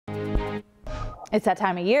It's that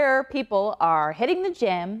time of year. People are hitting the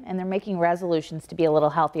gym and they're making resolutions to be a little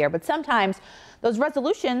healthier, but sometimes those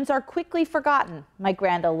resolutions are quickly forgotten. Mike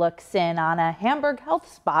Randall looks in on a Hamburg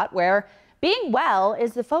health spot where being well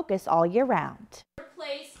is the focus all year round.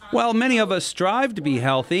 While many of us strive to be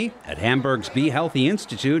healthy, at Hamburg's beHealthy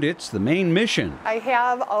Institute, it's the main mission. I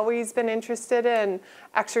have always been interested in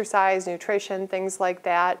exercise, nutrition, things like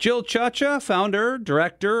that. Jill Chacha, founder,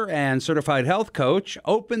 director, and certified health coach,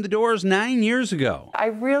 opened the doors 9 years ago. I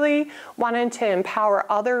really wanted to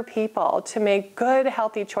empower other people to make good,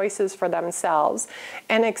 healthy choices for themselves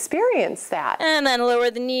and experience that. And then lower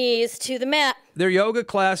the knees to the mat. Their yoga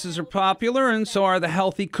classes are popular, and so are the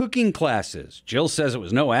healthy cooking classes. Jill says it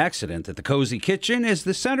was no accident that the cozy kitchen is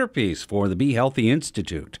the centerpiece for the beHealthy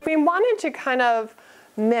Institute. We wanted to kind of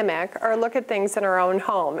mimic or look at things in our own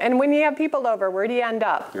home. And when you have people over, where do you end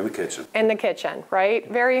up? In the kitchen. In the kitchen, right?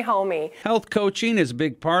 Very homey. Health coaching is a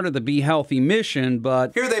big part of the beHealthy mission,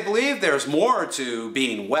 but Here they believe there's more to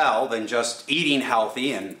being well than just eating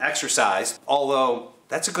healthy and exercise, although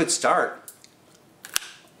that's a good start.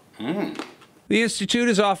 the Institute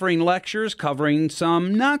is offering lectures covering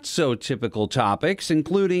some not-so-typical topics,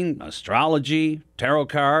 including astrology, tarot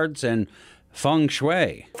cards, and feng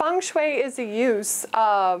shui. Feng shui is the use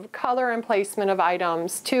of color and placement of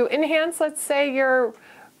items to enhance, let's say, your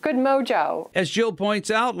good mojo. As Jill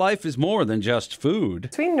points out, life is more than just food.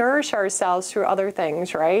 We nourish ourselves through other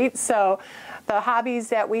things, right? So the hobbies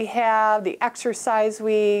that we have, the exercise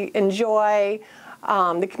we enjoy,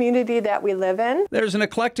 the community that we live in. There's an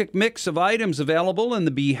eclectic mix of items available in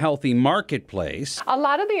the beHealthy marketplace. A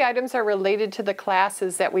lot of the items are related to the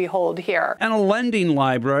classes that we hold here. And a lending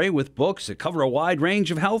library with books that cover a wide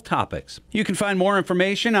range of health topics. You can find more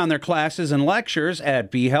information on their classes and lectures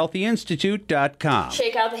at behealthyinstitute.com.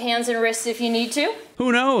 Shake out the hands and wrists if you need to.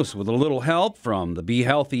 Who knows, with a little help from the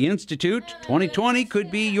beHealthy Institute, 2020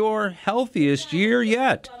 could be your healthiest year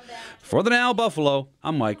yet. For the Now Buffalo,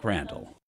 I'm Mike Randall.